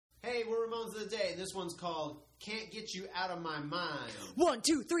Ramones of the day. This one's called Can't Get You Out of My Mind. 1,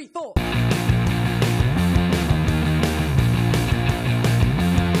 2, 3, 4.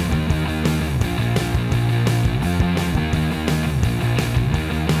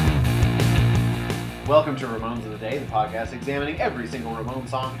 Welcome to Ramones of the Day, the podcast examining every single Ramones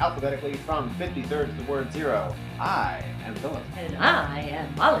song alphabetically from 53rd to the word zero. I am Philip. And I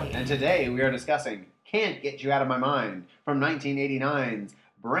am Molly. And today we are discussing Can't Get You Out of My Mind from 1989's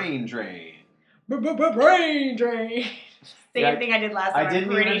Brain Drain. Brain drain. Same thing I did last time, I'm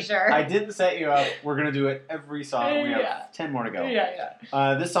pretty sure. I didn't set you up. We're going to do it every song. We have 10 more to go.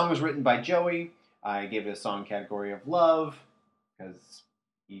 Yeah. This song was written by Joey. I gave it a song category of love because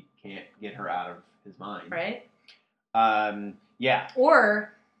he can't get her out of his mind. Right? Yeah.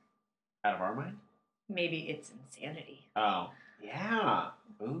 Or Out of our mind? maybe it's insanity. Oh. Yeah.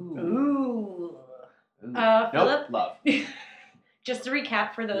 Ooh. Ooh. Nope. Philip? Love. Just to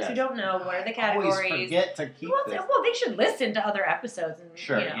recap for those who don't know, what are the categories? I always forget to keep this. Well, they should listen to other episodes. And,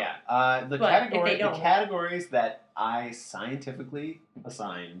 Sure, you know. yeah. The But categories that I scientifically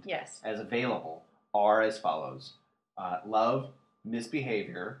assigned as available are as follows. Love,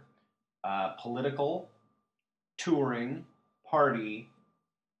 misbehavior, political, touring, party,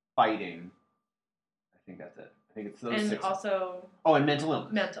 fighting. I think that's it. I think it's those and 6. And also... Oh, and mental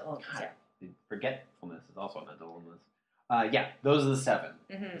illness. Mental illness, yeah. Forgetfulness is also a mental illness. Yeah, those are the 7.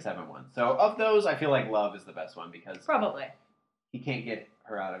 Mm-hmm. The 7 ones. So of those, I feel like love is the best one because... Probably. He can't get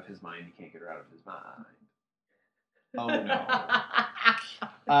her out of his mind. He can't get her out of his mind. Oh, no.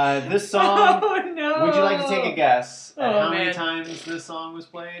 This song... Oh, no. Would you like to take a guess at how many man. times this song was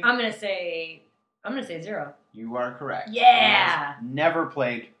played? I'm gonna say 0. You are correct. Yeah. It was never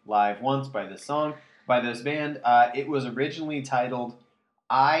played live once by this band. It was originally titled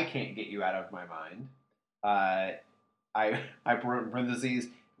I Can't Get You Out of My Mind. I put in parentheses,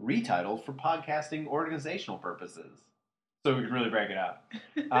 retitled for podcasting organizational purposes. So we could really break it up.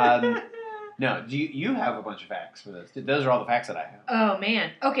 No, you have a bunch of facts for this. Those are all the facts that I have. Oh,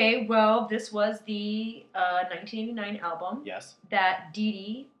 man. Okay, well, this was the 1989 album. Yes. That Dee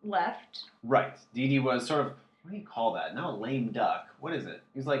Dee left. Right. Dee Dee was sort of, what do you call that? Not a lame duck. What is it?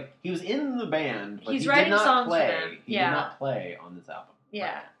 He was in the band, but he did not play. He did not play on this album.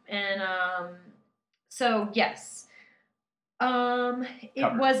 Yeah. Right. And, so, yes.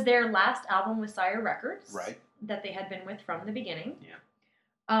 It was their last album with Sire Records. Right. That they had been with from the beginning. Yeah.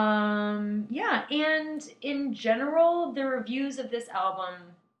 Yeah, and in general, the reviews of this album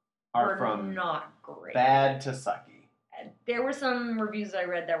are were from not great. Bad to sucky. There were some reviews I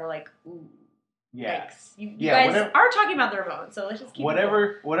read that were like, ooh, yeah. yikes. You guys are talking about the Ramones, so let's just keep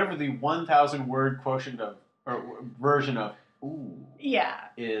whatever the 1,000 word quotient of or version of ooh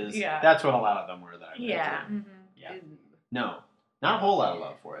is. Yeah. That's what a lot of them were. That mm-hmm. Yeah. No, not a whole lot of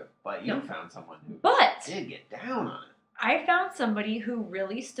love for it, but you found someone who did get down on it. I found somebody who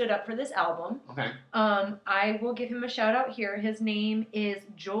really stood up for this album. Okay. I will give him a shout out here. His name is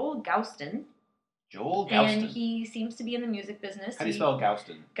Joel Gaustin. Joel Gaustin. And he seems to be in the music business. How do you spell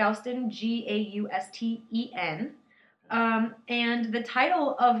Gaustin? Gaustin, Gausten. And the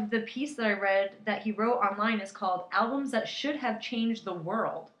title of the piece that I read that he wrote online is called Albums That Should Have Changed the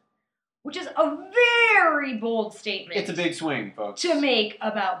World, which is a very bold statement. It's a big swing, folks. To make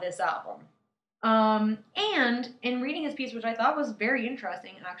about this album. And in reading his piece, which I thought was very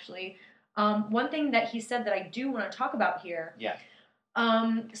interesting, actually, one thing that he said that I do want to talk about here. Yeah.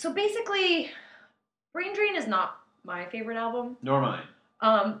 So basically, Brain Drain is not my favorite album. Nor mine.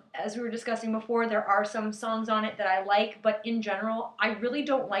 As we were discussing before, there are some songs on it that I like, but in general, I really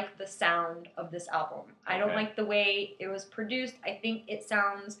don't like the sound of this album. I don't like the way it was produced. I think it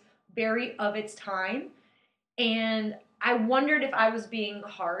sounds very of its time, and I wondered if I was being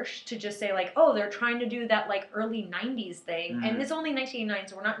harsh to just say, like, oh, they're trying to do that, like, early 90s thing. Mm-hmm. And it's only 1989,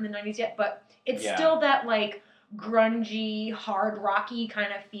 so we're not in the 90s yet, but it's still that, like, grungy, hard rocky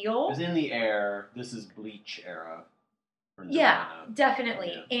kind of feel. It's in the air. This is Bleach era. Yeah,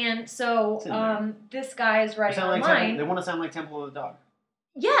 definitely. Yeah. And so this guy is writing online. They want to sound like Temple of the Dog.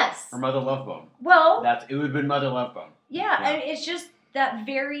 Yes. Or Mother Love Bone. Well. It would have been Mother Love Bone. Yeah, and it's just that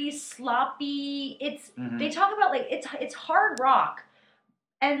very sloppy, they talk about, like, it's hard rock,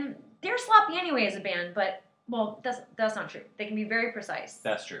 and they're sloppy anyway as a band, but, well, that's not true. They can be very precise.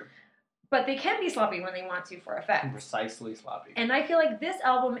 That's true. But they can be sloppy when they want to for effect. Precisely sloppy. And I feel like this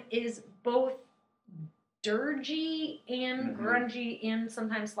album is both dirgy and grungy and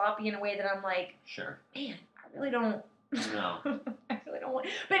sometimes sloppy in a way that I'm like, sure, man, I really don't. No. I really don't want.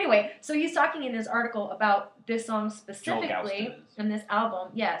 But anyway, so he's talking in his article about this song specifically and this album.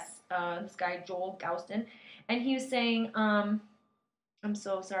 Yes, this guy Joel Gaustin, and he was saying I'm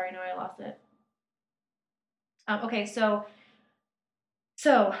so sorry. No, I lost it. Okay, so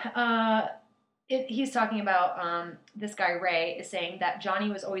he's talking about this guy Ray is saying that Johnny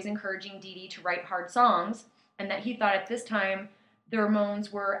was always encouraging Dee Dee to write hard songs, and that he thought at this time the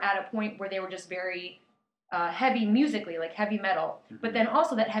Ramones were at a point where they were just very heavy musically, like heavy metal. Mm-hmm. But then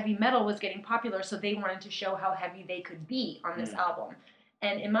also that heavy metal was getting popular, so they wanted to show how heavy they could be on this album.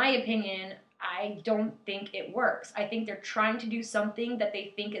 And in my opinion, I don't think it works. I think they're trying to do something that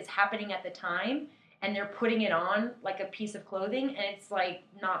they think is happening at the time, and they're putting it on like a piece of clothing, and it's like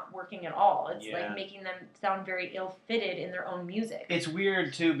not working at all. It's like making them sound very ill-fitted in their own music. It's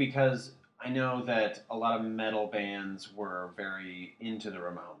weird too because I know that a lot of metal bands were very into the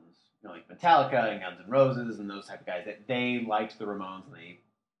Ramones, you know, like Metallica and Guns N' Roses and those type of guys, that they liked the Ramones and they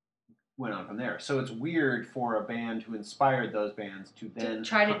went on from there. So it's weird for a band who inspired those bands to then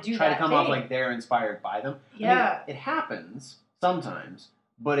try to come off like they're inspired by them. Yeah, I mean, it happens sometimes,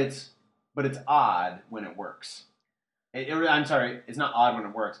 but it's odd when it works. I'm sorry, it's not odd when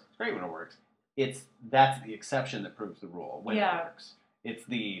it works. It's great when it works. That's the exception that proves the rule when it works. It's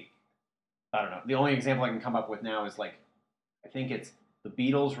I don't know. The only example I can come up with now is like, I think it's the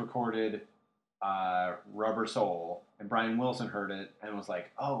Beatles recorded Rubber Soul, and Brian Wilson heard it and was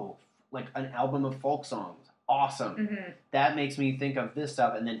like, oh, like an album of folk songs. Awesome. Mm-hmm. That makes me think of this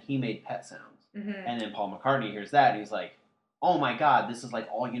stuff. And then he made Pet Sounds. Mm-hmm. And then Paul McCartney hears that and he's like, oh my God, this is like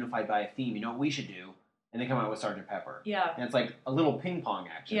all unified by a theme. You know what we should do? And they come out with Sgt. Pepper. Yeah. And it's like a little ping pong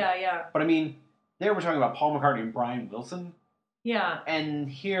action. Yeah, yeah. But I mean, there we're talking about Paul McCartney and Brian Wilson. Yeah. And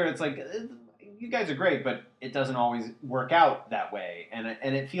here it's like, you guys are great, but it doesn't always work out that way.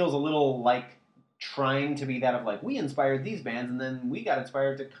 And it feels a little like trying to be that of like, we inspired these bands and then we got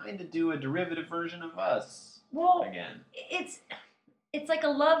inspired to kind of do a derivative version of us. Well, again. It's like a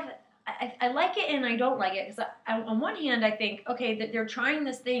love. I like it and I don't like it, because on one hand I think, okay, that they're trying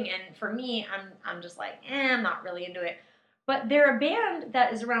this thing, and for me I'm just like, I'm not really into it. But they're a band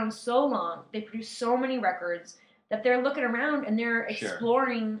that is around so long, they produce so many records, that they're looking around and they're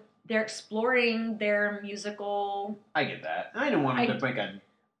exploring. Sure. They're exploring their musical. I get that. I don't want them to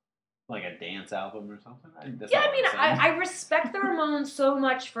make a dance album or something. I respect the Ramones so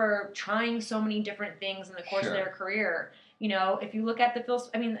much for trying so many different things in the course of their career. You know, if you look at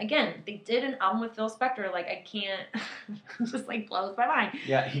again, they did an album with Phil Spector. Like, I can't, just like blows my mind.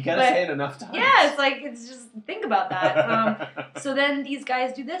 Yeah, you gotta say it enough times. Yeah, it's just, think about that. So then these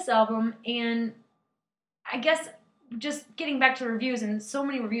guys do this album, and I guess just getting back to reviews, and so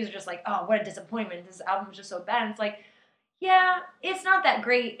many reviews are just like, oh, what a disappointment. This album was just so bad. And it's like, yeah, it's not that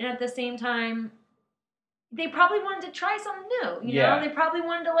great. And at the same time, they probably wanted to try something new, you know? They probably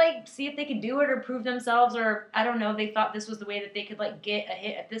wanted to, like, see if they could do it or prove themselves, or, I don't know, they thought this was the way that they could, like, get a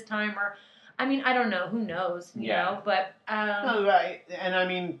hit at this time, or, I mean, I don't know, who knows, you know? But, no, right. And, I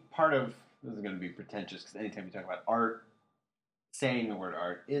mean, part of, this is going to be pretentious, because anytime you talk about art, saying the word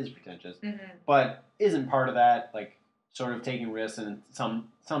art is pretentious, but isn't part of that, like, sort of taking risks, and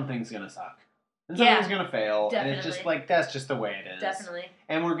something's going to suck. And something's going to fail, and it's just like, that's just the way it is. Definitely.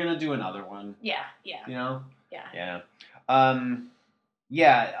 And we're going to do another one. Yeah. You know? Yeah. I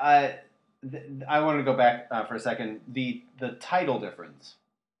want to go back for a second. The title difference.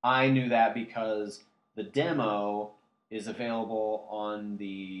 I knew that because the demo is available on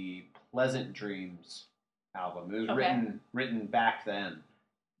the Pleasant Dreams album. It was written back then.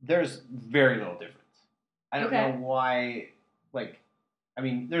 There's very little difference. I don't know why, like, I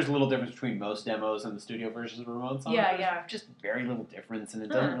mean, there's a little difference between most demos and the studio versions of Ramones songs. Yeah. Just very little difference, and it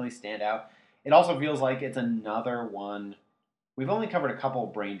doesn't really stand out. It also feels like it's another one. We've only covered a couple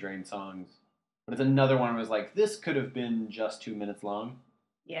of Brain Drain songs, but it's another one where it was like, this could have been just 2 minutes long.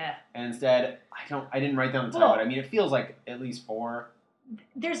 Yeah. And instead, I didn't write down the time, but I mean, it feels like at least 4.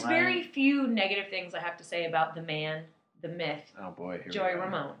 There's very few negative things I have to say about the man, the myth, oh boy, Joey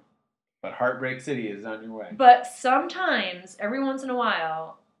Ramone. But Heartbreak City is on your way. But sometimes, every once in a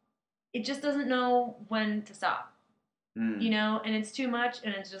while, it just doesn't know when to stop. You know? And it's too much,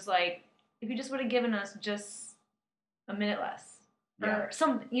 and it's just like, if you just would have given us just a minute less. Or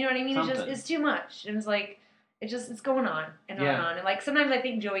something. You know what I mean? It's too much. And it's like, it's going on and on and on. And like, sometimes I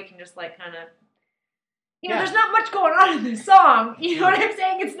think Joey can just like kind of, you know, there's not much going on in this song. You know what I'm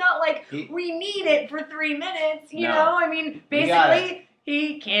saying? It's not like we need it for 3 minutes. You know? I mean, basically,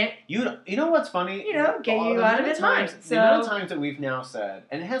 he can't. You know what's funny? You know, get you out of his mind. The amount of times that we've now said,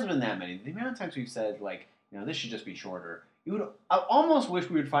 and it hasn't been that many, the amount of times we've said, like, you know, this should just be shorter. I almost wish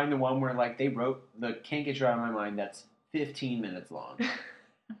we would find the one where, like, they wrote the Can't Get You Out of My Mind that's 15 minutes long.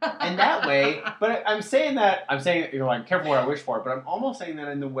 And that way, but I'm saying, you're like, careful what I wish for, but I'm almost saying that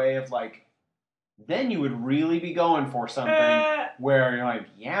in the way of, like, then you would really be going for something where you're like,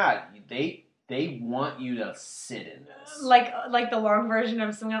 yeah, they want you to sit in this. like the long version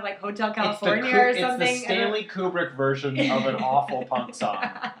of something like Hotel California or something. It's the Stanley Kubrick version of an awful punk song.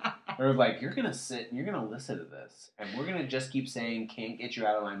 They're like, you're gonna sit and you're gonna listen to this, and we're gonna just keep saying "Can't Get You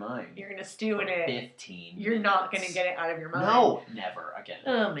Out of My Mind." You're gonna stew in it. 15. You're not gonna get it out of your mind. No, never again.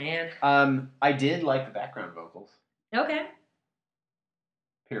 Oh man. I did like the background vocals. Okay.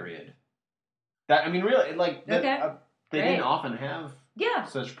 Period. That, I mean, really, like, they didn't often have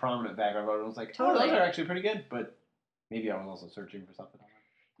such prominent background vocals. Like, totally. Those are actually pretty good, but maybe I was also searching for something.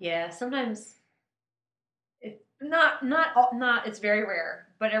 Yeah, sometimes it's not. It's very rare,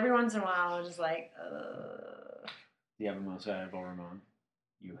 but every once in a while, I'm just like, Do you have a most valuable Ramon?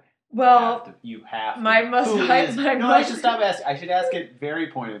 You have to. My most. I should stop asking. I should ask it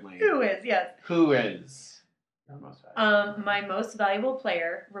very pointedly. Who is? Yes. Who is? My most valuable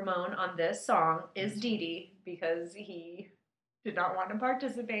player, Ramon, on this song is Dee Dee, because he did not want to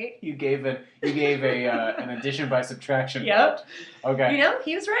participate. You gave an addition by subtraction. Yep. Vote. Okay. You know,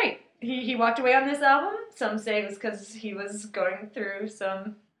 he was right. He walked away on this album. Some say it was because he was going through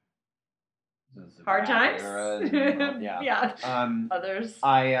some hard times. Yeah. Others.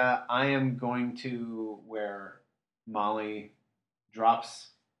 I am going to, where Molly drops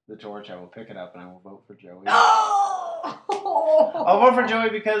the torch, I will pick it up and I will vote for Joey. Oh! I'll vote for Joey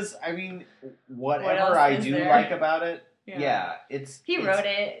because, I mean, whatever I do like about it, he wrote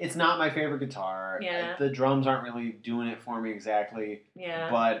it. It's not my favorite guitar. Yeah. The drums aren't really doing it for me exactly. Yeah.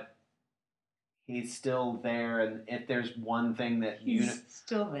 But he's still there, and if there's one thing that he's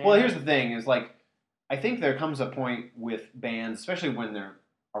still there. Well, here's the thing: is like, I think there comes a point with bands, especially when they're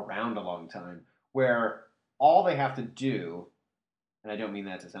around a long time, where all they have to do. And I don't mean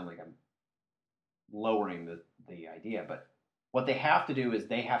that to sound like I'm lowering the idea, but what they have to do is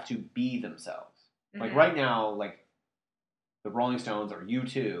they have to be themselves. Mm-hmm. Like right now, like the Rolling Stones or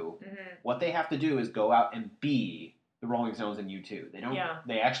U2, what they have to do is go out and be the Rolling Stones and U2. They don't. Yeah.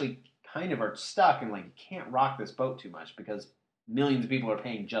 They actually kind of are stuck and like, you can't rock this boat too much because millions of people are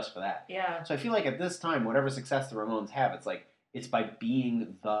paying just for that. Yeah. So I feel like at this time, whatever success the Ramones have, it's by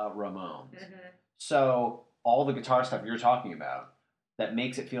being the Ramones. Mm-hmm. So all the guitar stuff you're talking about, that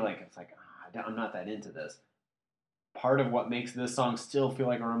makes it feel like it's like, I'm not that into this. Part of what makes this song still feel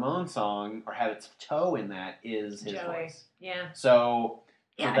like a Ramones song or have its toe in that is his voice. Yeah. So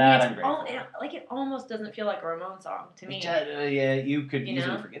for that, I'm grateful. It almost doesn't feel like a Ramones song to me. Yeah, you could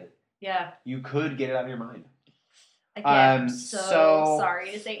easily forget it. Yeah. You could get it out of your mind. Again, I'm so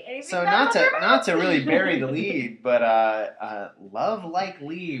sorry to say anything. So not to really bury the lead, but Love Like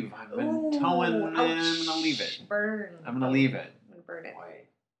Leave. I've been towing and I'm gonna leave it. Burn. I'm gonna leave it. Burn it. Boy.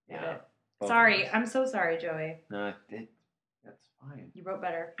 Yeah. Sorry, I'm so sorry, Joey. No, that's fine. You wrote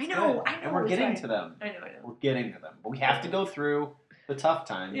better. I know. And we're getting to them. I know. We're getting to them, but we have to go through the tough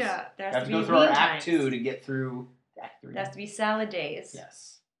times. Yeah, we have to go through our Act 2 to get through Act 3. There has to be salad days.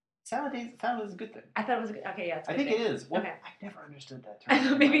 Yes. Salad is a good thing. I thought it was good. Okay, yeah, it's a good I think thing. it is. Well, okay. I never understood that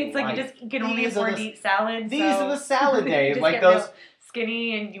term. Maybe it's like you just can only afford to eat salad. These are the salad days. You like get those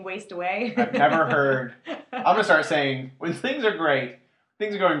skinny and you waste away. I've never heard. I'm going to start saying, when things are great,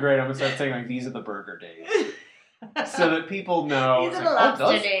 things are going great, I'm going to start saying, like, these are the burger days. So that people know. These are the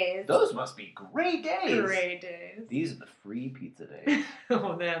lobster days. Those must be great days. Great days. These are the free pizza days.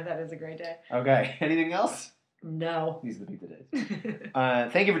 Oh, man, that is a great day. Okay. Anything else? No. These are the pizza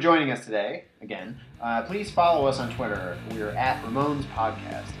days. Thank you for joining us today, again. Please follow us on Twitter. We're at Ramones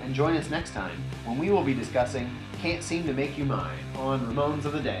Podcast. And join us next time when we will be discussing Can't Seem to Make You Mine on Ramones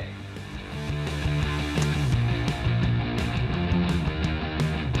of the Day.